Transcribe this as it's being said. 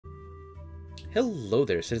Hello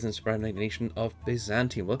there, citizens of the United Nation of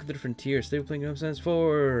Byzantium. Welcome to the Frontier. Today we're playing Game Sense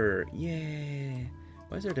 4. Yeah.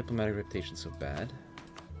 Why is our diplomatic reputation so bad?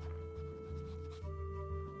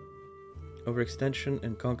 Overextension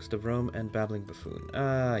and conquest of Rome and babbling buffoon.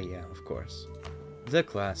 Ah, yeah, of course. The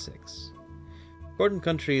classics. Gordon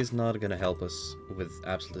country is not going to help us with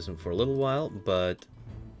absolutism for a little while, but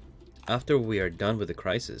after we are done with the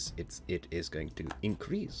crisis, it is going to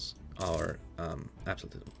increase our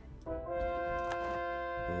absolutism.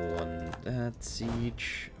 Won that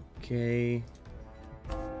siege. Okay.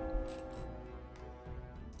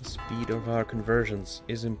 The speed of our conversions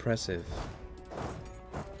is impressive.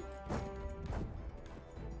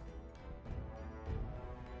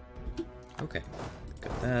 Okay,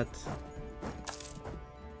 got that.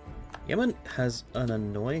 Yemen has an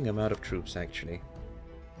annoying amount of troops, actually.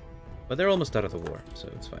 But they're almost out of the war, so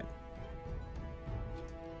it's fine.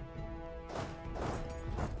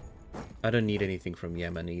 I don't need anything from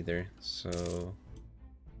Yemen either, so...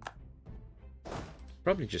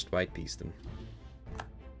 probably just white piece them.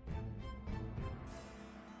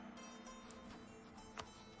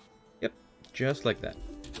 Yep, just like that.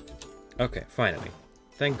 Okay, finally.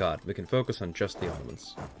 Thank God, we can focus on just the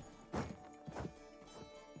Ottomans.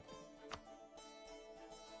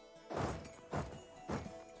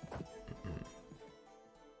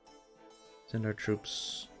 Send our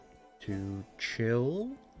troops to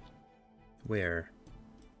chill? Where?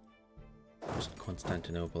 Just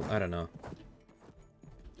Constantinople. I don't know.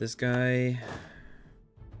 This guy...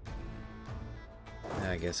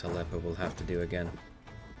 I guess Aleppo will have to do again.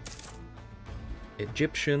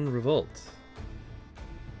 Egyptian revolt.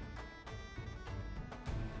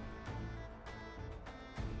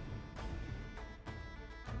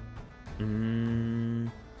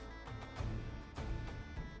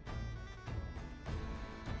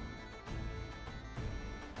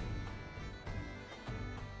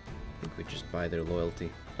 I think we just buy their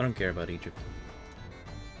loyalty. I don't care about Egypt.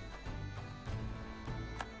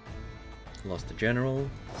 Lost a general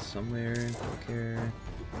somewhere, don't care.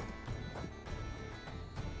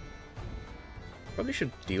 Probably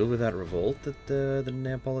should deal with that revolt that the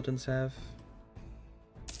Neapolitans have.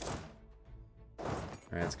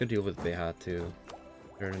 Alright, let's go deal with Beha too.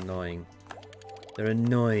 They're annoying. They're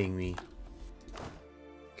annoying me.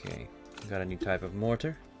 Okay, got a new type of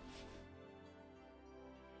mortar.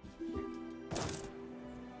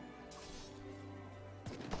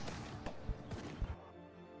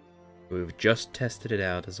 We've just tested it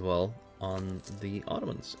out as well on the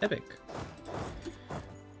Ottomans. Epic.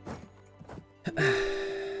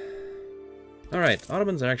 Alright,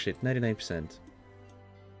 Ottomans are actually at 99%.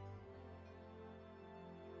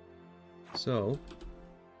 So...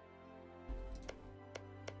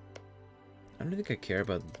 I don't think I care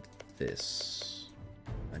about this.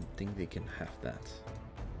 I think they can have that.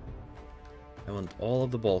 I want all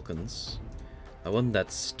of the Balkans. I want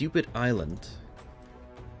that stupid island.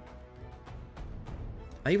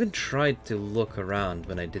 I even tried to look around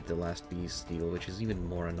when I did the last peace deal, which is even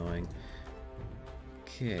more annoying.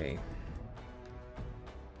 Okay.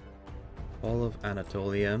 All of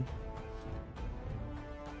Anatolia.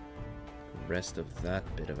 Rest of that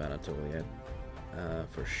bit of Anatolia.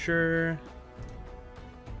 For sure.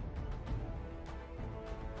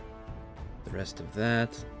 The rest of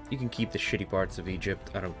that. You can keep the shitty parts of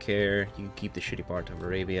Egypt. I don't care. You can keep the shitty part of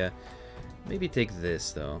Arabia. Maybe take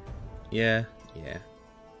this, though. Yeah.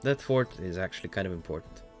 That fort is actually kind of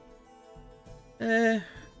important.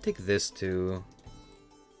 Take this too.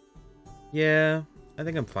 Yeah, I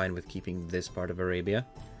think I'm fine with keeping this part of Arabia.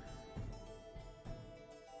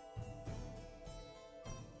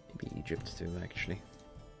 Maybe Egypt too, actually.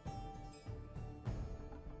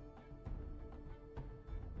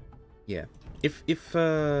 Yeah. If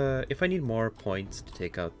I need more points to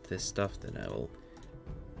take out this stuff, then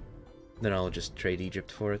I'll just trade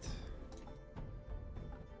Egypt for it.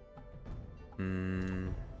 I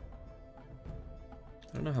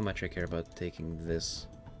don't know how much I care about taking this.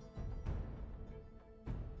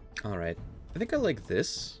 Alright. I think I like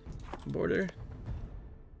this border.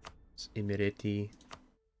 It's Emirati.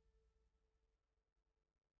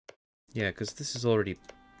 Yeah, because this is already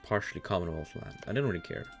partially Commonwealth land. I don't really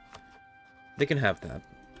care. They can have that.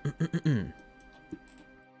 And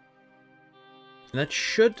that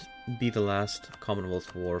should be the last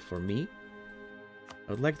Commonwealth war for me.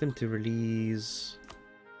 I would like them to release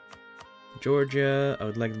Georgia. I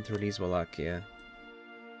would like them to release Wallachia.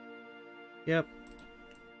 Yep,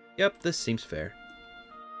 this seems fair.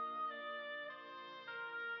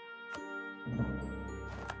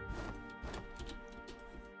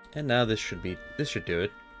 And now this should do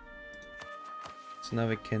it. So now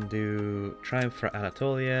we can do Triumph for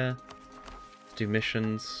Anatolia. Let's do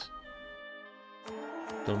missions.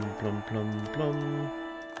 Plum, plum, plum, plum.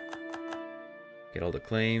 Get all the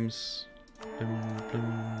claims. Plum,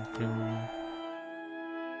 plum, plum.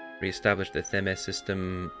 Re-establish the Theme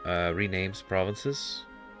system, renames provinces.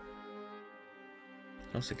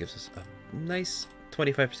 Also gives us a nice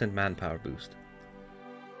 25% manpower boost.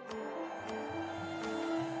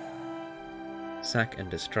 Sack and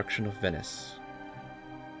destruction of Venice.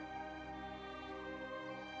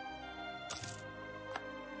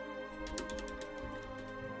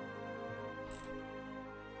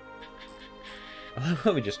 I love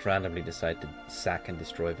how we just randomly decide to sack and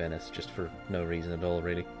destroy Venice just for no reason at all,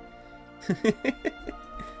 really.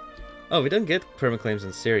 Oh, we don't get permaclaims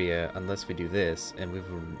in Syria unless we do this, and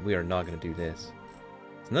we are not going to do this.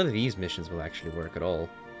 So none of these missions will actually work at all.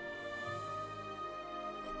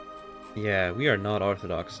 Yeah, we are not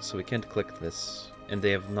Orthodox, so we can't click this. And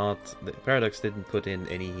they have not... The Paradox didn't put in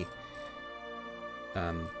any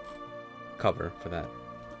cover for that.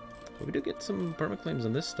 But we do get some permaclaims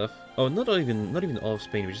on this stuff. Oh, not even all of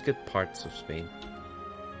Spain, we just get parts of Spain.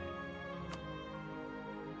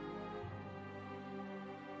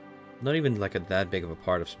 Not even like that big of a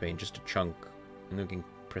part of Spain, just a chunk. And we can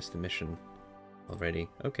press the mission already.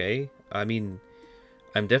 Okay, I mean,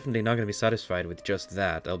 I'm definitely not going to be satisfied with just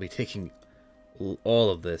that. I'll be taking all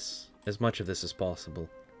of this, as much of this as possible.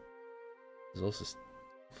 There's also...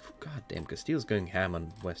 God damn, Castile's going ham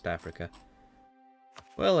on West Africa.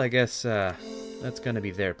 Well, I guess that's going to be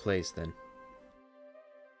their place then.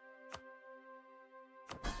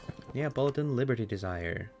 Yeah, Bulletin Liberty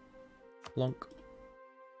Desire. Plonk.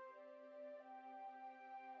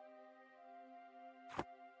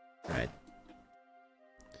 Right.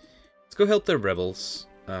 Let's go help the rebels.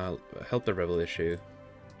 Help the rebel issue.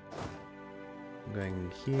 I'm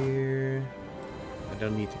going here. I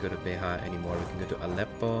don't need to go to Beja anymore. We can go to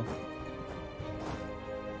Aleppo.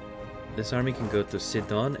 This army can go to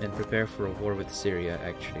Sidon and prepare for a war with Syria,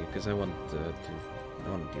 actually, because I want to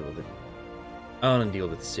deal with it. I want to deal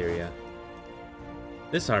with Syria.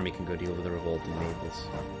 This army can go deal with the revolt in Naples.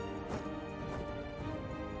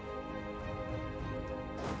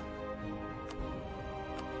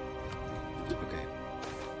 Okay.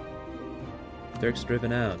 Turks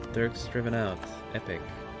driven out. Turks driven out. Epic.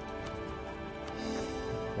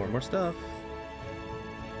 More stuff.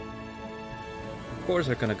 Cores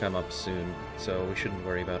are gonna come up soon, so we shouldn't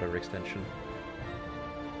worry about our extension.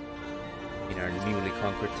 In our newly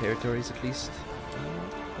conquered territories, at least.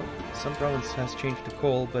 Some province has changed to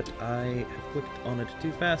coal, but I have clicked on it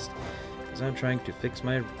too fast, because I'm trying to fix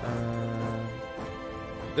my...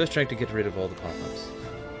 just trying to get rid of all the pop-ups.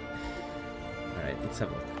 Alright, let's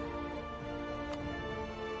have a look.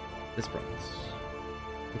 This province.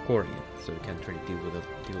 Recording it, so we can't really deal with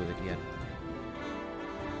it yet.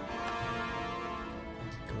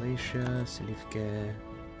 Galatia, Silifke.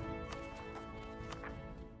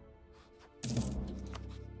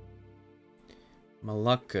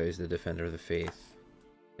 Malacca is the defender of the faith.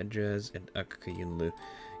 Hejaz and Akkayunlu.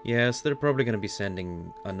 Yes, they're probably going to be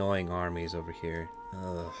sending annoying armies over here.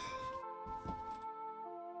 Ugh.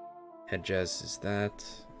 Hejaz is that,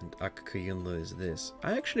 and Akkayunlu is this.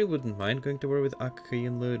 I actually wouldn't mind going to war with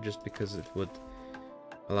Akkayunlu just because it would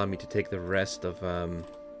allow me to take the rest of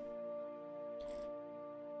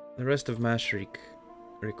Mashrik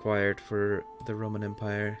required for the Roman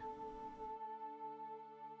Empire.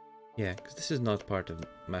 Yeah, because this is not part of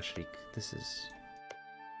Mashrik. This is...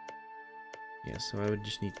 Yeah, so I would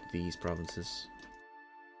just need these provinces.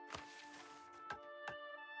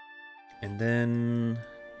 And then...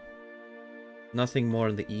 Nothing more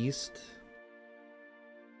in the east.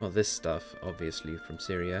 Well, this stuff, obviously, from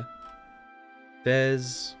Syria.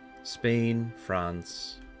 Fez, Spain,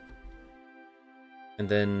 France. And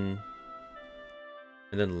then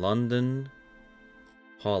London,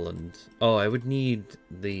 Holland. Oh, I would need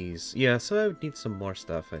these. Yeah, so I would need some more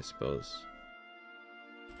stuff, I suppose.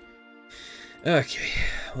 Okay,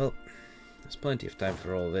 well, there's plenty of time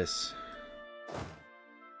for all this.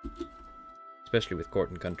 Especially with court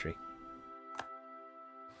and country.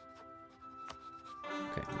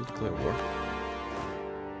 Okay, we'll declare war.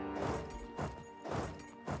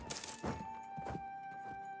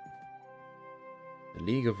 The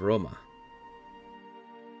League of Roma.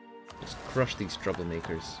 Just crush these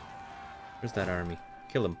troublemakers. Where's that army?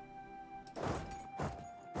 Kill them.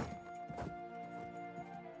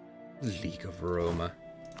 League of Roma.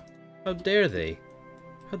 How dare they?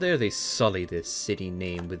 How dare they sully this city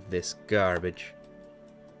name with this garbage?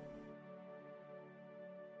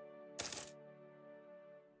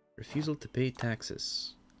 Refusal to pay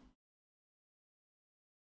taxes.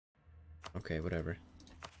 Okay, whatever.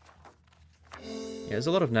 Yeah, there's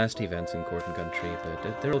a lot of nasty events in Court and Country,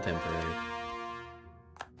 but they're all temporary.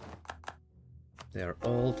 They are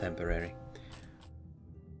all temporary.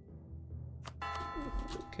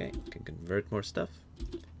 Okay, can convert more stuff.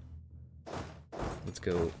 Let's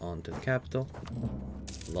go on to the capital.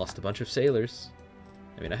 Lost a bunch of sailors.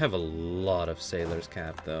 I mean, I have a lot of sailors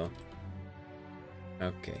capped, though.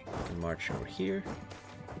 Okay, we can march over here.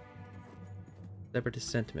 Separatist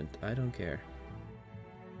sentiment. I don't care.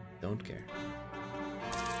 Don't care.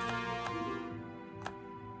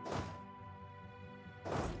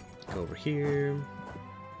 Go over here.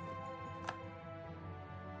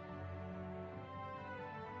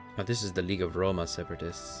 Oh, this is the League of Roma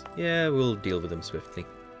separatists. Yeah, we'll deal with them swiftly.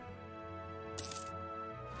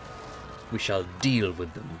 We shall deal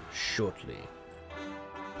with them shortly.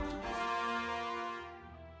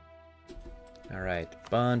 Alright,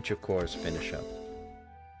 bunch of cores finish up.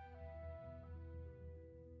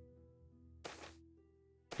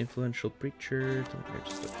 Influential preacher, don't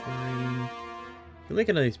just stop worrying. You like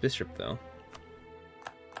a nice bishop though.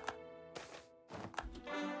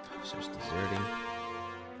 Officers deserting.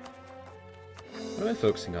 What am I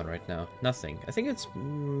focusing on right now? Nothing. I think it's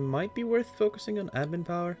might be worth focusing on admin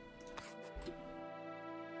power.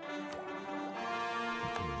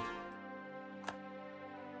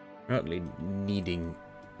 Not really needing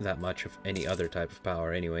that much of any other type of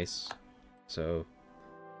power anyways. So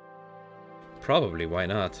probably why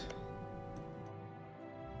not?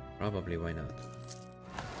 Probably why not?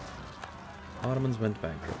 Ottomans went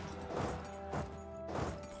bankrupt.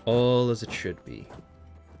 All as it should be.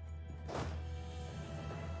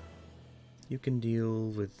 You can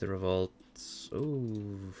deal with the revolts.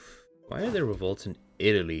 Oh, why are there revolts in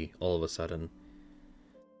Italy all of a sudden?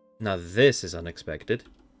 Now this is unexpected.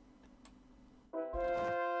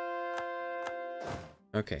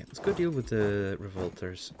 Okay, let's go deal with the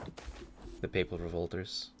revolters. The papal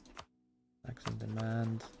revolters. Accent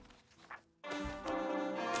demand.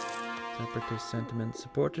 Separatist sentiment.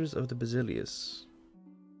 Supporters of the Basilius.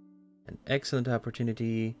 An excellent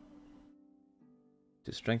opportunity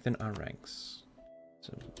to strengthen our ranks.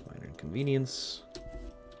 Some minor inconvenience.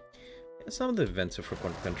 Yeah, some of the events of Court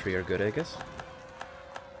and Country are good, I guess.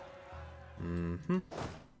 More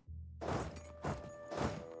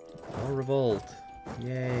revolt.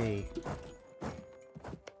 Yay.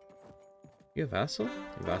 You a vassal?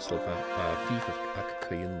 A vassal of Fief of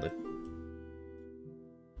Akkayunlu.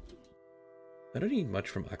 I don't need much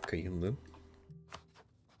from Akkayunlu.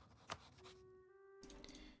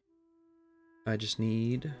 I just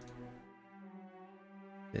need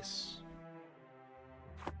this.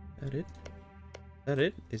 That it? That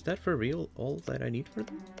it? Is that for real all that I need for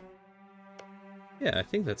them? Yeah, I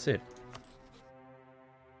think that's it.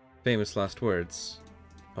 Famous last words,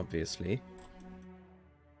 obviously.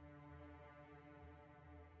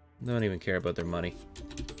 Don't even care about their money.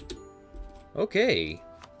 Okay,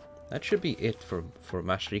 that should be it for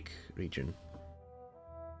Maastricht region.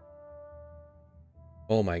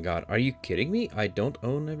 Oh my god, are you kidding me? I don't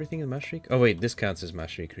own everything in Maastricht? Oh wait, this counts as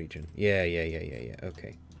Maastricht region. Yeah,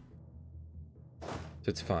 okay. So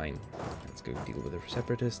it's fine. Let's go deal with the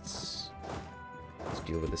separatists. Let's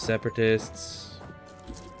deal with the separatists.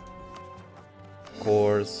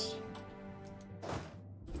 Cores.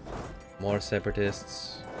 More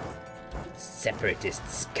separatists. Separatist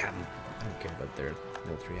scum. I don't care about their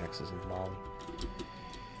military axes in Mali.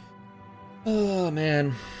 Oh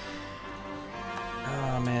man.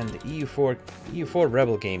 Oh man, the EU4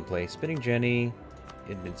 rebel gameplay. Spinning Jenny,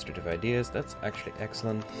 administrative ideas. That's actually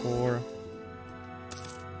excellent. Core.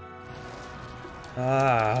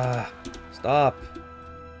 Ah, stop.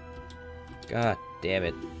 God damn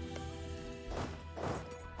it.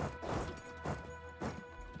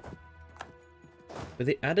 With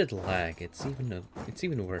the added lag, it's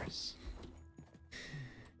even worse.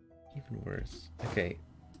 Even worse. Okay,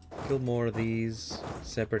 kill more of these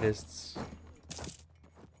separatists.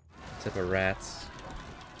 Separats.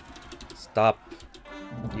 Stop.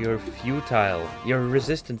 You're futile. Your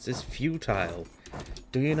resistance is futile.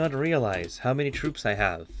 Do you not realize how many troops I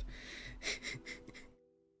have?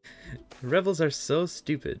 Rebels are so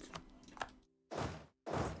stupid.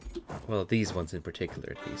 Well, these ones in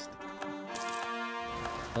particular, at least.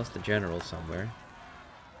 Lost the general somewhere.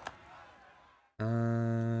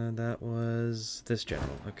 That was this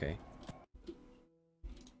general. Okay.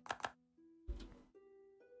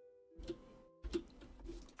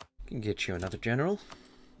 Can get you another general.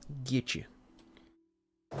 Get you.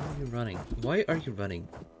 Why are you running? Why are you running?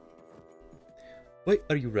 Why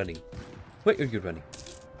are you running? Why are you running?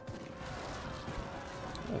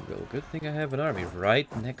 Oh, well, good thing I have an army right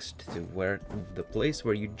next to where the place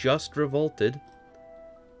where you just revolted.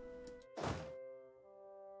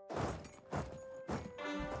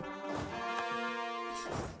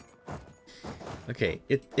 Okay,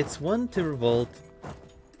 it's one to revolt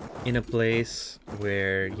in a place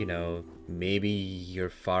where, you know, maybe you're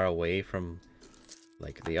far away from,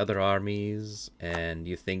 like, the other armies, and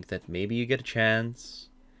you think that maybe you get a chance.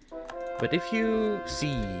 But if you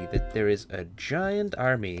see that there is a giant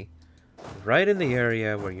army right in the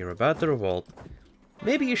area where you're about to revolt,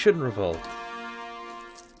 maybe you shouldn't revolt.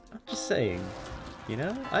 I'm just saying, you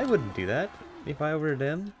know? I wouldn't do that if I were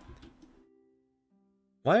them.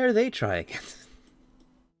 Why are they trying it?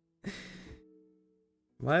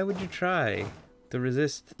 Why would you try to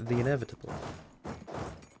resist the inevitable?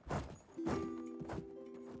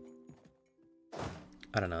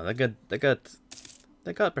 I don't know,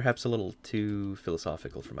 that got perhaps a little too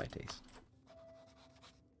philosophical for my taste.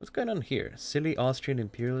 What's going on here? Silly Austrian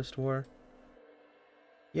imperialist war?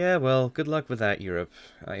 Yeah, well, good luck with that, Europe.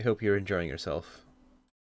 I hope you're enjoying yourself.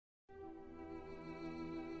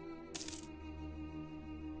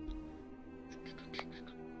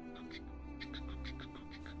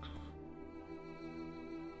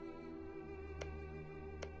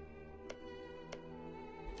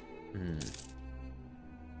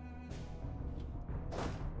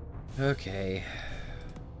 Okay.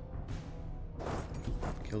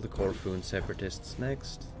 Kill the Corfu separatists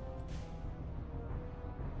next.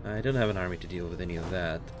 I don't have an army to deal with any of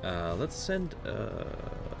that. Let's send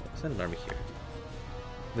an army here.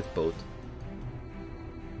 With boat.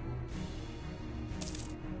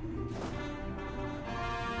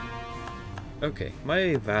 Okay,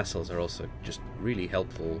 my vassals are also just really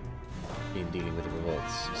helpful in dealing with the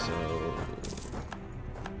revolts, so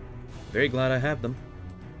very glad I have them.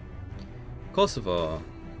 Kosovo.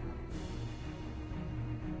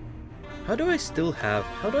 How do I still have...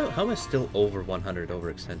 How am I still over 100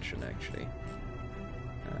 overextension, actually?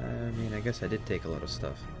 I mean, I guess I did take a lot of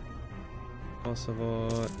stuff. Kosovo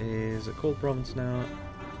is a cold province now.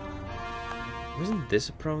 Wasn't this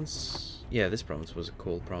a province? Yeah, this province was a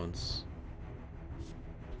cold province.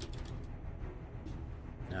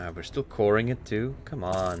 We're still coring it too? Come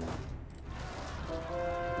on.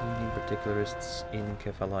 Leading particularists in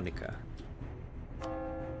Kefalonica.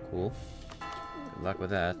 Cool. Good luck with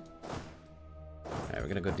that. Alright, we're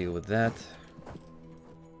gonna go deal with that.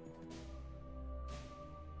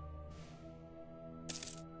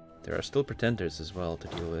 There are still pretenders as well to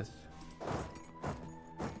deal with.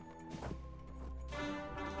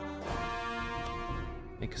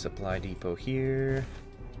 Make a supply depot here.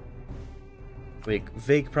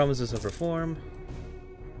 Vague promises of reform.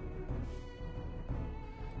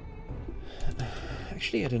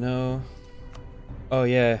 Actually, I don't know. Oh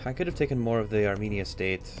yeah, I could have taken more of the Armenia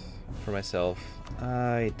state for myself.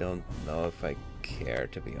 I don't know if I care,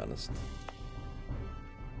 to be honest.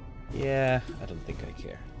 Yeah, I don't think I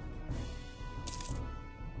care.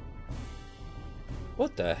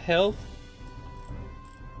 What the hell?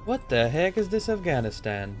 What the heck is this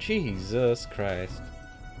Afghanistan? Jesus Christ.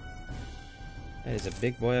 That is a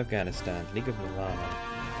big boy Afghanistan. League of Milano.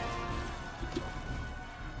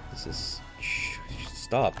 This is...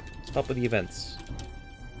 Stop. Stop with the events.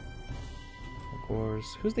 Of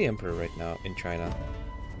course. Who's the emperor right now in China?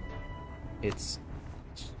 It's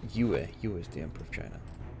Yue. Yue is the emperor of China.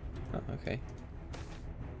 Oh, okay.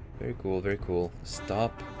 Very cool, very cool.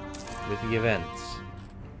 Stop with the events.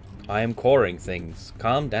 I am coring things.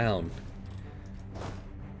 Calm down.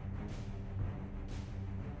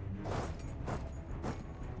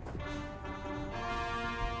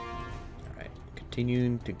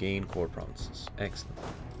 Continuing to gain core provinces. Excellent.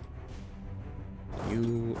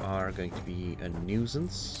 You are going to be a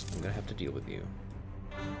nuisance. I'm gonna have to deal with you.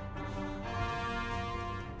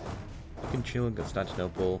 You can chill in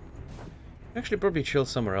Constantinople. Actually, probably chill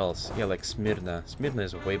somewhere else. Yeah, like Smyrna. Smyrna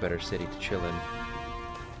is a way better city to chill in.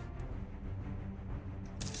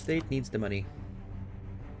 The state needs the money.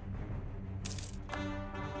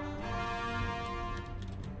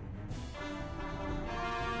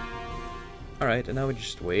 Alright, and now we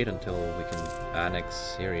just wait until we can annex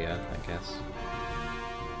Syria, I guess.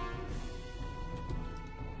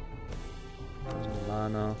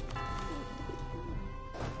 Milano.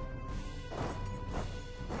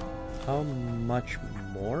 How much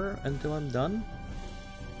more until I'm done?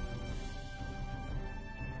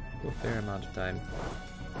 A fair amount of time.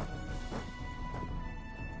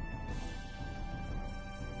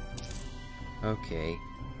 Okay.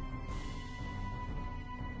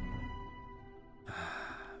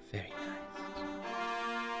 Very nice.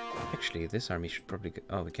 Actually, this army should probably go...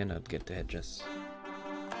 Oh, we cannot get the hedges.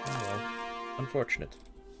 Oh well. Unfortunate.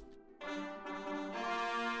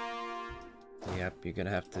 Yep, you're gonna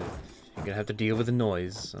have to deal with the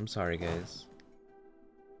noise. I'm sorry, guys.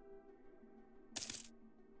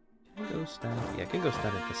 Can I go stand? Yeah, I can go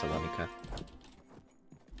stand in Thessalonica.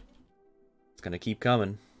 It's gonna keep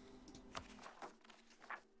coming.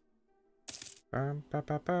 Bum, ba,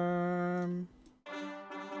 ba, bum.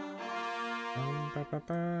 Bum, ba, ba,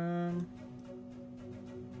 bum.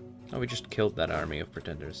 Oh, we just killed that army of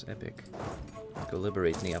pretenders. Epic. Go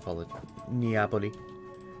liberate Neapoli.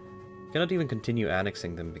 Cannot even continue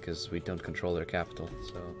annexing them because we don't control their capital,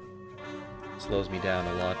 so it slows me down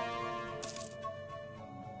a lot.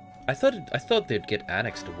 I thought they'd get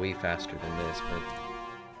annexed way faster than this, but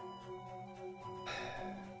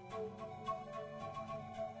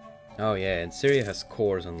oh yeah, and Syria has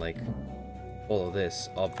cores on like all of this,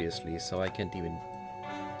 obviously, so I can't even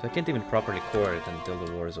properly core it until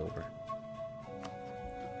the war is over.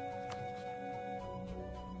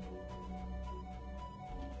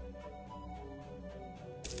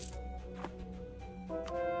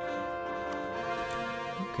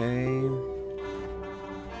 Okay.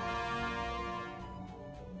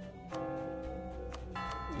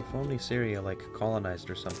 If only Syria, like, colonized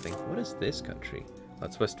or something. What is this country?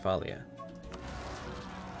 That's Westphalia.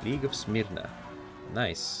 League of Smyrna.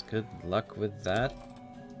 Nice. Good luck with that.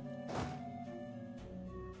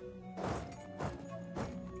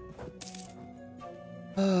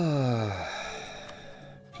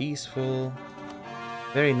 Peaceful.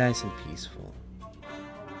 Very nice and peaceful.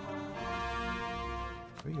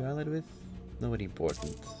 Who are you allied with? Nobody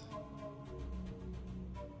important.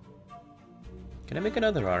 Can I make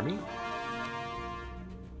another army?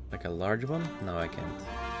 Like a large one? No, I can't.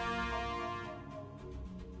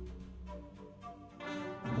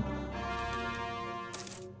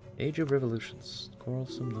 Age of Revolutions.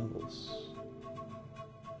 Quarrelsome nobles.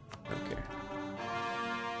 Don't care.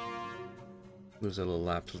 Lose a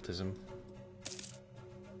little absolutism.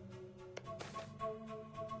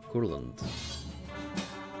 Kurland.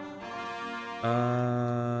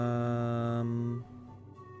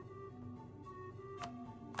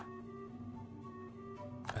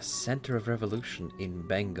 A center of revolution in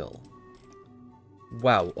Bengal.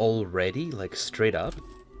 Wow, already? Like, straight up?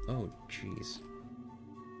 Oh, jeez.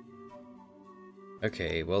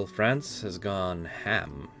 Okay, well, France has gone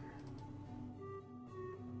ham.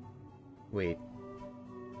 Wait.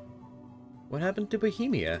 What happened to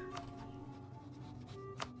Bohemia?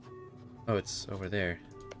 Oh, it's over there.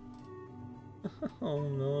 Oh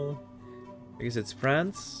no. I guess it's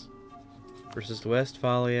France versus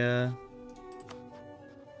Westphalia.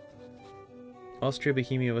 Austria,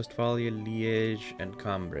 Bohemia, Westphalia, Liège, and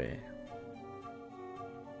Cambrai.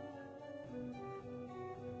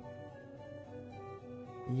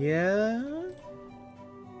 Yeah?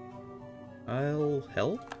 I'll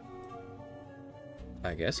help?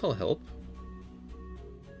 I guess I'll help.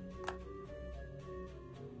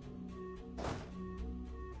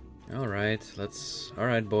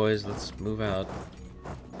 Alright boys, let's move out.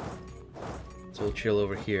 Let's all chill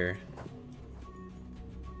over here.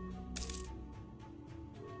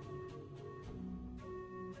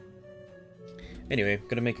 Anyway, I'm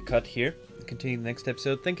gonna make a cut here. Continue the next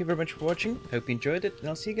episode. Thank you very much for watching. Hope you enjoyed it, and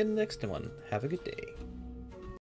I'll see you again in the next one. Have a good day.